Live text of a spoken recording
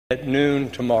at noon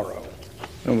tomorrow.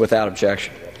 Without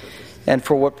objection. And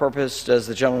for what purpose does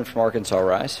the gentleman from Arkansas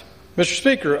rise? Mr.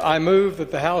 Speaker, I move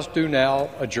that the House do now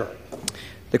adjourn.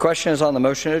 The question is on the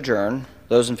motion to adjourn.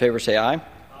 Those in favor say aye.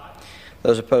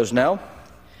 Those opposed, no.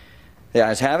 The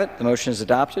ayes have it. The motion is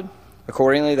adopted.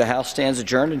 Accordingly, the House stands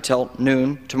adjourned until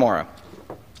noon tomorrow.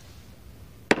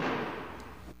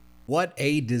 What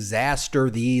a disaster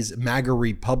these MAGA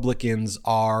Republicans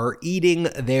are, eating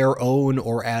their own,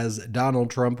 or as Donald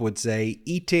Trump would say,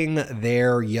 eating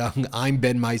their young. I'm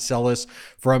Ben Meiselas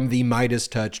from the Midas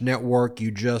Touch Network.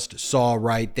 You just saw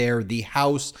right there the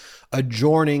House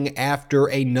adjourning after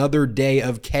another day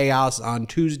of chaos on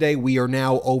Tuesday. We are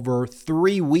now over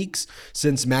 3 weeks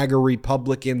since MAGA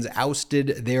Republicans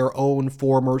ousted their own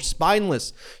former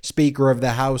spineless Speaker of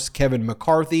the House, Kevin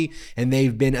McCarthy, and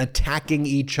they've been attacking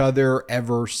each other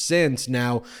ever since.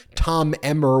 Now, Tom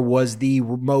Emmer was the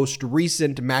most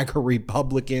recent MAGA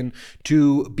Republican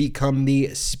to become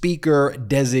the Speaker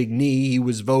designee. He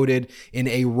was voted in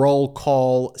a roll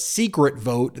call secret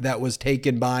vote that was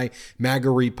taken by MAGA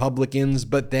Republicans,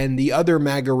 but then the other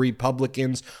MAGA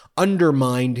Republicans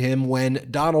undermined him when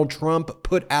Donald Trump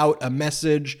put out a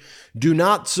message: do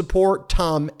not support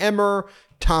Tom Emmer.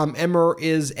 Tom Emmer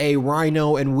is a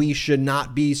rhino and we should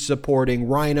not be supporting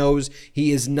rhinos.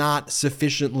 He is not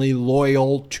sufficiently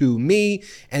loyal to me.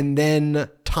 And then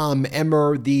Tom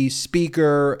Emmer, the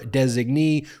Speaker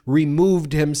designee,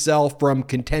 removed himself from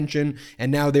contention, and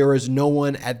now there is no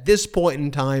one at this point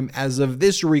in time, as of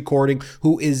this recording,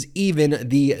 who is even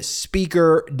the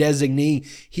Speaker designee.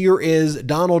 Here is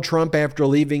Donald Trump after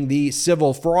leaving the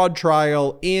civil fraud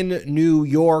trial in New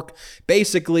York,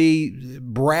 basically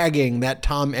bragging that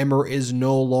Tom Emmer is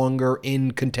no longer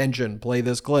in contention. Play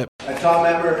this clip. Tom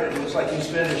Emmer, it looks like he's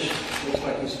finished.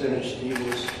 He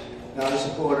was not a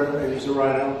supporter. He was a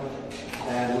rhino.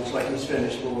 And it looks like he's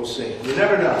finished, but we'll see. You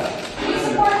never know. Do you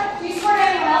support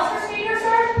anyone else for Speaker,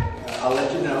 sir? I'll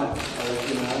let you know.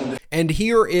 And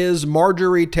here is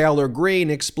Marjorie Taylor Greene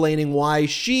explaining why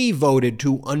she voted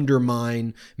to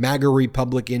undermine MAGA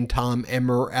Republican Tom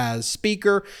Emmer as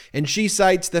Speaker. And she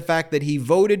cites the fact that he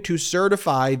voted to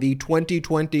certify the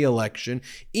 2020 election,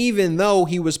 even though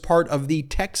he was part of the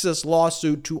Texas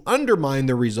lawsuit to undermine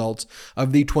the results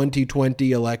of the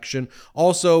 2020 election.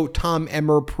 Also, Tom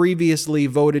Emmer previously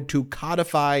voted to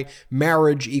codify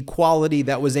marriage equality.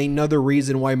 That was another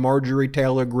reason why Marjorie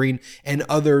Taylor Greene and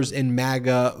others in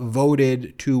MAGA voted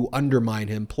to undermine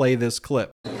him. Play this clip.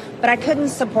 But I couldn't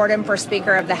support him for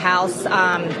Speaker of the House.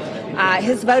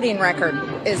 His voting record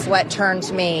is what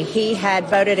turned me. He had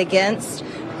voted against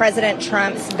President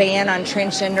Trump's ban on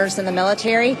transgenders in the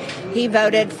military. He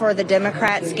voted for the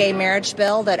Democrats' gay marriage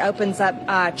bill that opens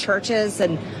up churches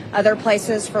and other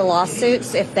places for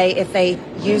lawsuits if they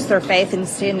use their faith and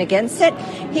stand against it.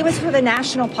 He was for the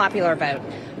national popular vote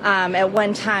at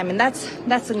one time, and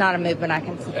that's not a movement I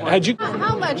can support.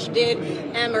 How much did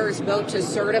Emmer's vote to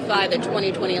certify the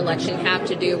 2020 election have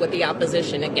to do with the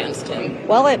opposition against him?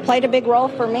 Well, it played a big role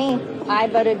for me. I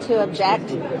voted to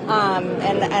object,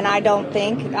 and I don't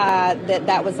think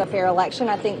that was a fair election.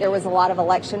 I think there was a lot of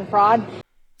election fraud.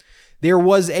 There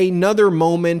was another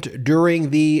moment during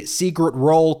the secret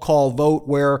roll call vote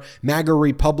where MAGA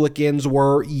Republicans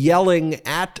were yelling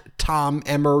at Tom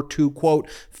Emmer to, quote,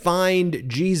 find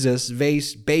Jesus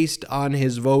based on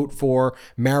his vote for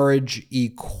marriage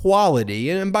equality.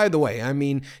 And by the way, I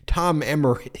mean, Tom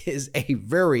Emmer is a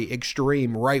very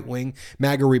extreme right-wing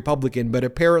MAGA Republican, but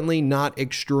apparently not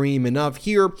extreme enough.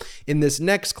 Here in this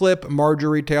next clip,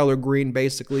 Marjorie Taylor Greene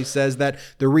basically says that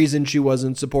the reason she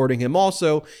wasn't supporting him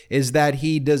also is that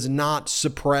he does not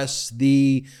suppress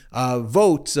the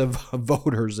votes of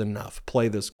voters enough. Play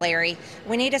this. Larry,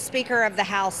 we need a Speaker of the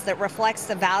House that reflects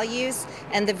the values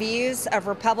and the views of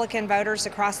Republican voters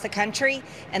across the country,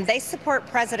 and they support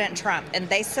President Trump and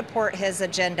they support his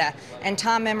agenda, and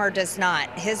Tom Emmer does not.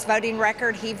 His voting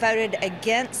record, he voted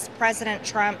against President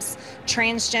Trump's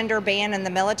transgender ban in the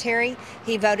military.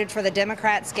 He voted for the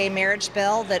Democrats' gay marriage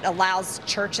bill that allows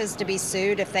churches to be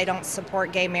sued if they don't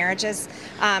support gay marriages.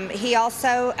 He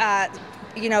also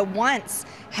once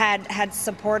had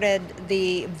supported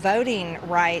the voting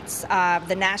rights of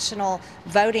the national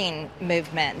voting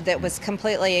movement that was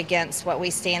completely against what we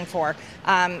stand for.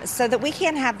 So that we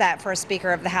can't have that for a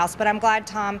Speaker of the House. But I'm glad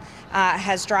Tom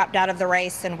has dropped out of the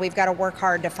race, and we've got to work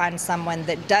hard to find someone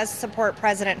that does support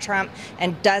President Trump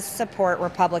and does support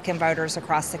Republican voters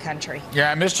across the country.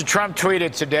 Yeah, Mr. Trump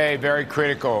tweeted today very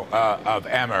critical of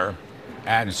Emmer,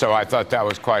 and so I thought that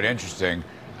was quite interesting.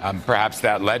 Perhaps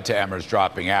that led to Emmer's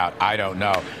dropping out. I don't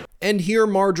know. And here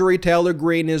Marjorie Taylor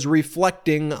Greene is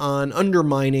reflecting on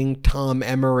undermining Tom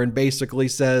Emmer and basically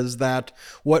says that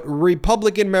what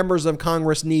Republican members of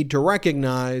Congress need to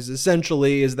recognize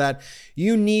essentially is that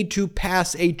you need to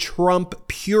pass a Trump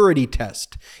purity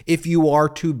test if you are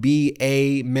to be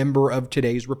a member of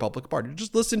today's Republican Party.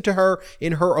 Just listen to her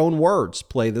in her own words.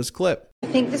 Play this clip. I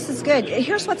think this is good.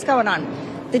 Here's what's going on.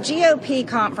 The GOP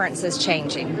conference is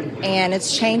changing, and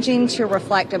it's changing to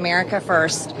reflect America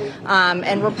first.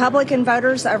 And Republican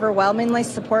voters overwhelmingly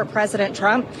support President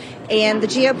Trump, and the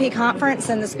GOP conference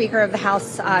and the Speaker of the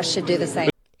House should do the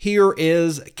same. Here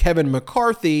is Kevin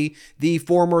McCarthy, the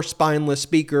former spineless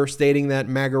speaker, stating that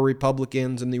MAGA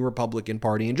Republicans and the Republican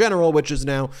Party in general, which is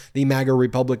now the MAGA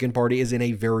Republican Party, is in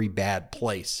a very bad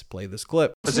place. Play this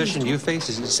clip. The position you face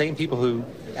is the same people who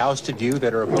ousted you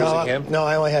that are opposing him? No,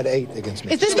 I only had 8 against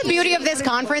me. Is this the beauty of this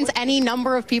conference? Any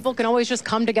number of people can always just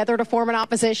come together to form an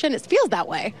opposition? It feels that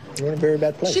way. We're in a very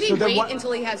bad place. Should he wait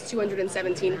until he has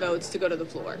 217 votes to go to the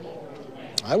floor?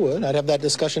 I would. I'd have that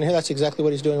discussion here. That's exactly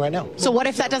what he's doing right now. So what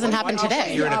if that doesn't happen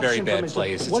today? You're in a very bad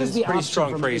place. It's a pretty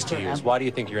strong phrase to use. Why do you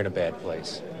think you're in a bad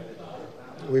place?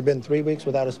 We've been 3 weeks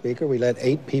without a speaker. We let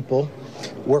 8 people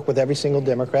work with every single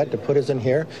Democrat to put us in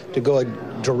here, to go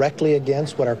directly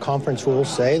against what our conference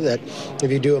rules say, that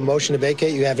if you do a motion to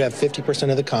vacate, you have to have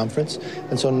 50% of the conference.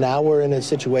 And so now we're in a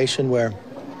situation where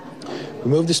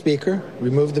remove the speaker,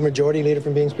 remove the majority leader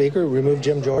from being speaker, remove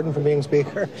Jim Jordan from being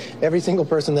speaker, every single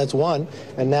person that's won.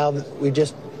 And now we've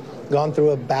just gone through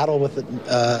a battle with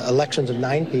elections of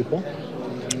 9 people,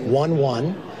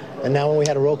 won. And now when we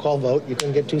had a roll call vote, you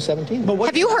couldn't get 217.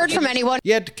 Have you heard from anyone?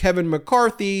 Yet Kevin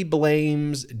McCarthy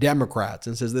blames Democrats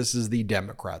and says this is the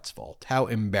Democrats' fault. How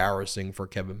embarrassing for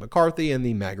Kevin McCarthy and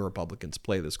the MAGA Republicans.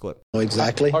 Play this clip.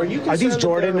 Exactly. Are you concerned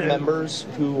that there are members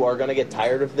who are going to get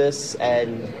tired of this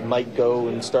and might go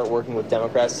and start working with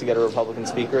Democrats to get a Republican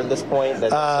speaker at this point?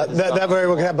 That very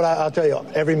well can happen, but I'll tell you,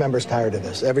 every member's tired of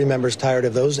this. Every member's tired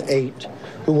of those 8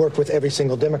 who worked with every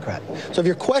single Democrat. So if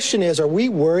your question is, are we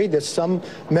worried that some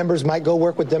members might go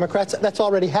work with Democrats? That's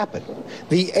already happened.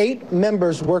 The 8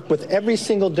 members worked with every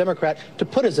single Democrat to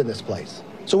put us in this place.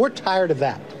 So we're tired of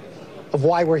that, of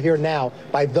why we're here now,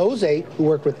 by those 8 who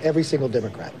worked with every single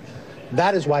Democrat.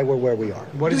 That is why we're where we are.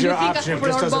 What is your option if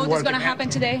this doesn't work? Do you think a vote is going to happen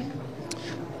today?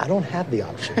 I don't have the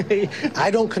option. I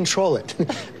don't control it.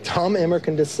 Tom Emmer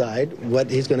can decide what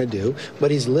he's going to do, but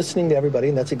he's listening to everybody,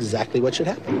 and that's exactly what should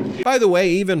happen. By the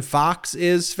way, even Fox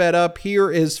is fed up.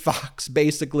 Here is Fox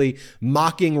basically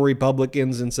mocking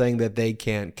Republicans and saying that they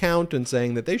can't count and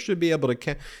saying that they should be able to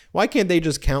count. Why can't they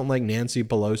just count like Nancy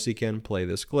Pelosi can? Play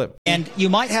this clip. And you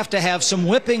might have to have some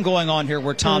whipping going on here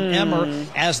where Tom Emmer,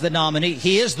 as the nominee,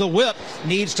 he is the whip,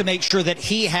 needs to make sure that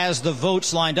he has the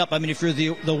votes lined up. I mean, if you're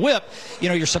the whip,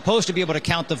 you're supposed to be able to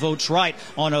count the votes right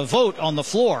on a vote on the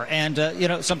floor. And,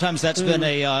 sometimes that's been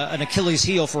an Achilles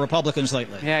heel for Republicans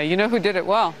lately. Yeah, you know who did it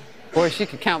well? Boy, she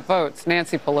could count votes,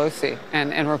 Nancy Pelosi.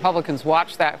 And Republicans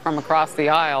watch that from across the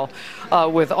aisle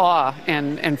with awe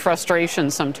and frustration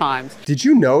sometimes. Did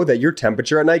you know that your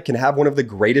temperature at night can have one of the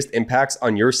greatest impacts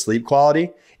on your sleep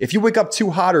quality? If you wake up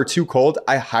too hot or too cold,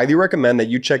 I highly recommend that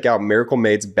you check out Miracle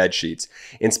Made's bed sheets.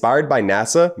 Inspired by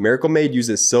NASA, Miracle Made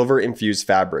uses silver-infused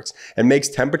fabrics and makes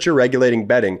temperature-regulating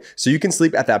bedding so you can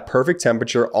sleep at that perfect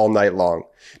temperature all night long.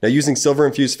 Now, using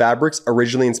silver-infused fabrics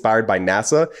originally inspired by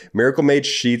NASA, Miracle Made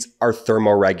sheets are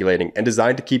thermoregulating and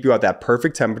designed to keep you at that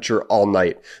perfect temperature all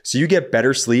night so you get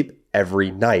better sleep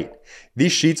every night.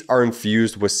 These sheets are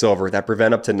infused with silver that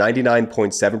prevent up to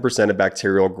 99.7% of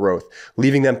bacterial growth,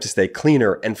 leaving them to stay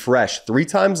cleaner and fresh 3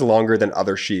 times longer than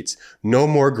other sheets. No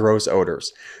more gross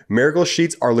odors. Miracle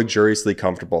sheets are luxuriously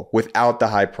comfortable without the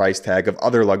high price tag of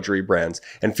other luxury brands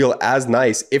and feel as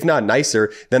nice, if not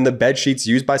nicer, than the bed sheets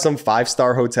used by some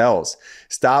 5-star hotels.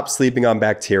 Stop sleeping on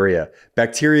bacteria.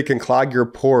 Bacteria can clog your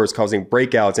pores, causing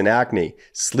breakouts and acne.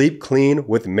 Sleep clean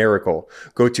with Miracle.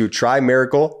 Go to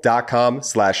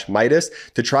trymiracle.com/Midas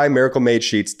to try Miracle Made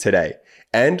sheets today.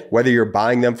 And whether you're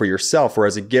buying them for yourself or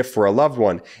as a gift for a loved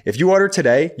one, if you order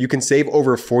today, you can save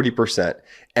over 40%.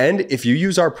 And if you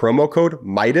use our promo code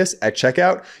MIDAS at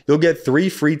checkout, you'll get 3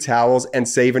 free towels and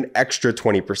save an extra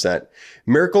 20%.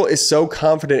 Miracle is so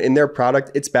confident in their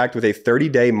product, it's backed with a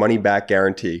 30-day money-back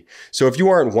guarantee. So if you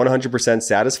aren't 100%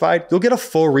 satisfied, you'll get a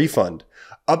full refund.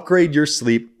 Upgrade your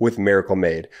sleep with Miracle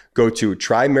Made. Go to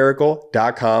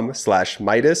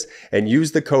trymiracle.com/Midas and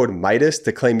use the code Midas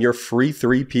to claim your free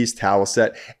 3-piece towel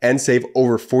set and save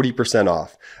over 40%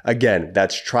 off. Again,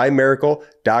 that's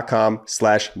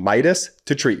trymiracle.com/Midas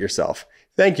to treat yourself.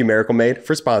 Thank you, Miracle Made,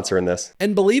 for sponsoring this.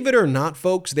 And believe it or not,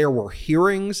 folks, there were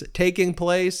hearings taking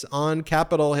place on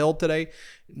Capitol Hill today.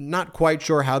 Not quite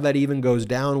sure how that even goes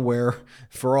down, where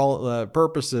for all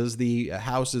purposes, the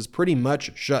House is pretty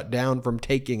much shut down from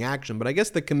taking action. But I guess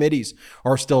the committees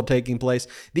are still taking place.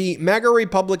 The MAGA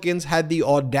Republicans had the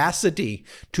audacity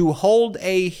to hold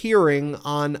a hearing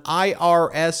on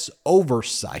IRS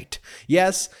oversight.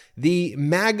 Yes, the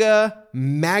MAGA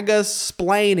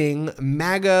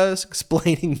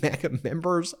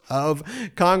members of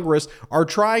Congress are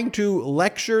trying to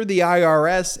lecture the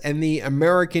IRS and the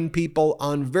American people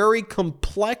on very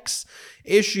complex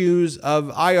issues of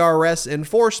IRS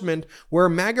enforcement, where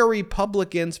MAGA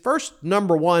Republicans, first,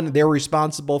 number one, they're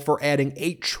responsible for adding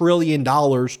 $8 trillion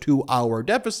to our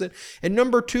deficit. And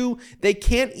number two, they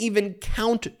can't even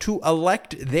count to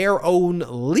elect their own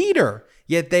leader.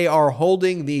 Yet they are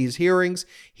holding these hearings.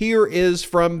 Here is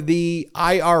from the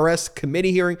IRS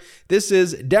committee hearing. This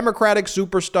is Democratic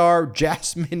superstar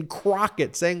Jasmine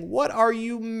Crockett saying, "What are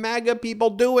you MAGA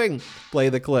people doing?" Play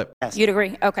the clip. You'd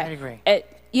agree? Okay. I agree.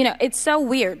 It's so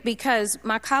weird because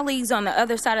my colleagues on the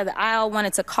other side of the aisle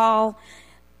wanted to call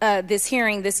this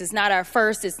hearing. This is not our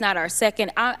first. It's not our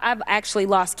second. I've actually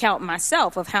lost count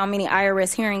myself of how many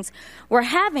IRS hearings we're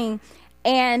having.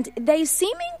 And they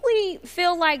seemingly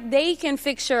feel like they can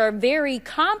fix your very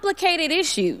complicated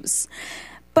issues,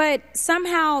 but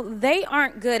somehow they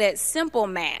aren't good at simple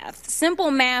math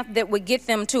that would get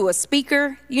them to a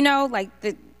speaker,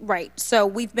 right. So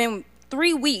we've been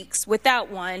 3 weeks without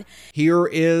one. Here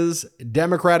is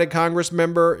Democratic Congress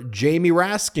member Jamie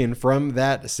Raskin from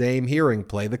that same hearing.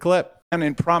 Play the clip.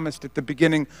 And promised at the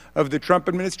beginning of the Trump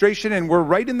administration, and we're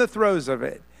right in the throes of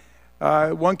it.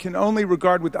 One can only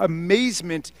regard with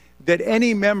amazement that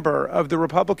any member of the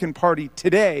Republican Party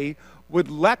today would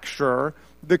lecture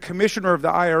the commissioner of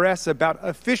the IRS about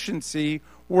efficiency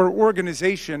or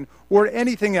organization or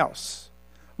anything else.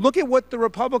 Look at what the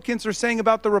Republicans are saying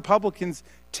about the Republicans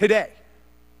today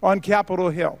on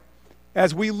Capitol Hill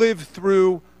as we live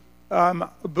through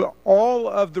all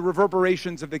of the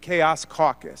reverberations of the Chaos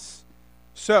Caucus.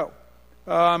 So,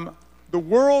 the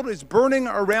world is burning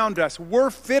around us. We're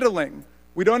fiddling.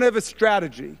 We don't have a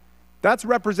strategy. That's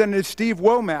Representative Steve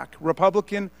Womack,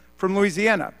 Republican from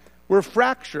Louisiana. We're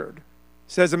fractured,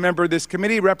 says a member of this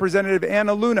committee, Representative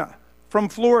Anna Luna from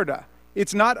Florida.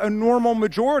 It's not a normal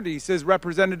majority, says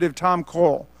Representative Tom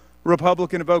Cole,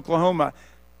 Republican of Oklahoma.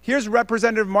 Here's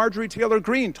Representative Marjorie Taylor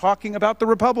Greene talking about the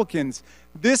Republicans.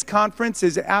 This conference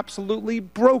is absolutely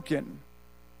broken.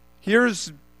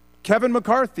 Here's Kevin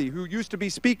McCarthy, who used to be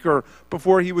Speaker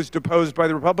before he was deposed by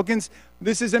the Republicans.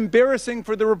 This is embarrassing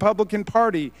for the Republican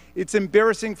Party. It's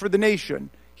embarrassing for the nation.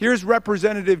 Here's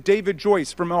Representative David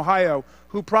Joyce from Ohio,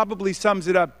 who probably sums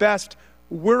it up best.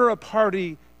 We're a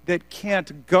party that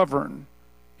can't govern.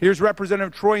 Here's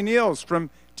Representative Troy Niels from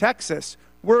Texas.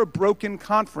 We're a broken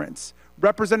conference.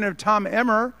 Representative Tom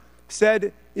Emmer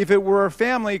said if it were a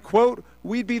family, quote,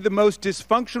 we'd be the most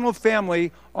dysfunctional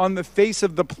family on the face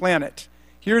of the planet.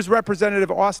 Here's Representative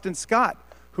Austin Scott,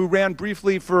 who ran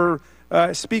briefly for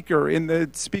Speaker in the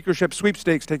speakership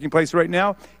sweepstakes taking place right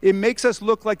now. It makes us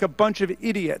look like a bunch of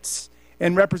idiots.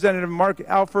 And Representative Mark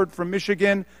Alford from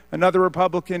Michigan, another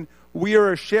Republican, we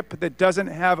are a ship that doesn't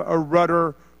have a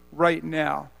rudder right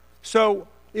now. So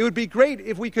it would be great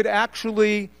if we could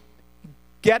actually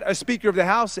get a Speaker of the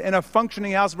House and a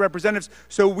functioning House of Representatives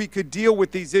so we could deal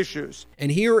with these issues.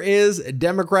 And here is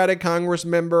Democratic Congress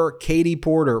member Katie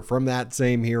Porter from that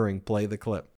same hearing. Play the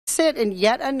clip. Sit in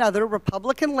yet another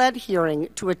Republican-led hearing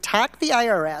to attack the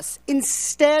IRS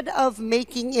instead of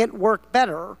making it work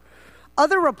better.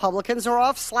 Other Republicans are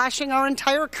off slashing our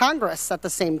entire Congress at the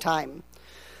same time.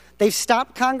 They've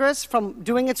stopped Congress from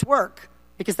doing its work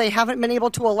because they haven't been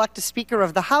able to elect a Speaker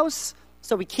of the House,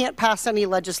 so we can't pass any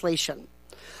legislation.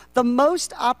 The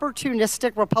most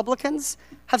opportunistic Republicans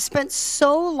have spent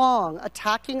so long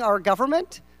attacking our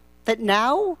government that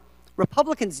now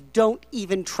Republicans don't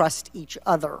even trust each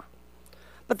other.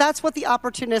 But that's what the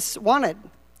opportunists wanted: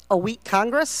 a weak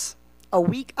Congress, a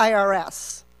weak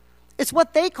IRS. It's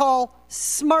what they call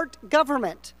smart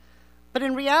government. But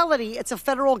in reality, it's a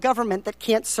federal government that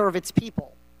can't serve its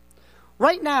people.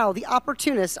 Right now, the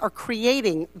opportunists are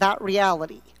creating that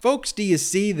reality. Folks, do you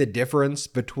see the difference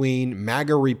between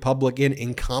MAGA Republican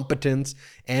incompetence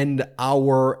and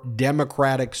our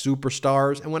Democratic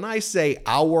superstars? And when I say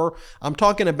our, I'm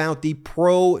talking about the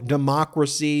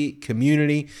pro-democracy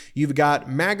community. You've got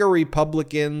MAGA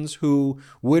Republicans who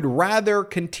would rather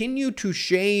continue to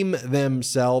shame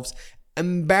themselves,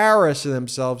 embarrass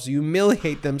themselves,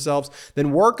 humiliate themselves,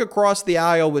 then work across the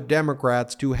aisle with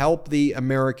Democrats to help the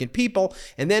American people,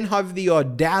 and then have the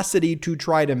audacity to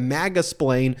try to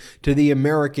MAGA-splain to the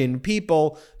American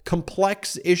people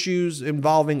complex issues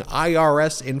involving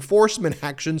IRS enforcement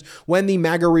actions when the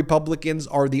MAGA Republicans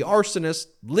are the arsonists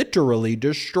literally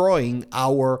destroying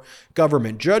our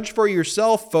government. Judge for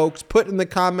yourself, folks. Put in the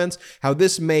comments how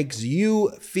this makes you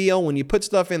feel. When you put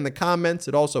stuff in the comments,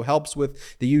 it also helps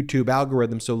with the YouTube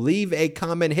algorithm. So leave a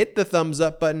comment, hit the thumbs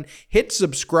up button, hit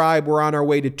subscribe. We're on our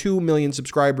way to 2 million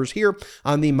subscribers here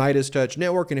on the Midas Touch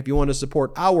Network. And if you want to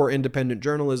support our independent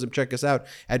journalism, check us out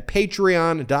at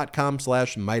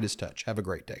patreon.com/Midas Touch. Have a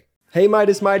great day. Hey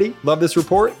Midas Mighty, love this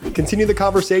report? Continue the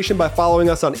conversation by following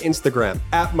us on Instagram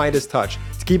at Midas Touch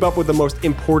to keep up with the most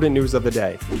important news of the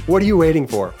day. What are you waiting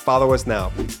for? Follow us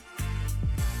now.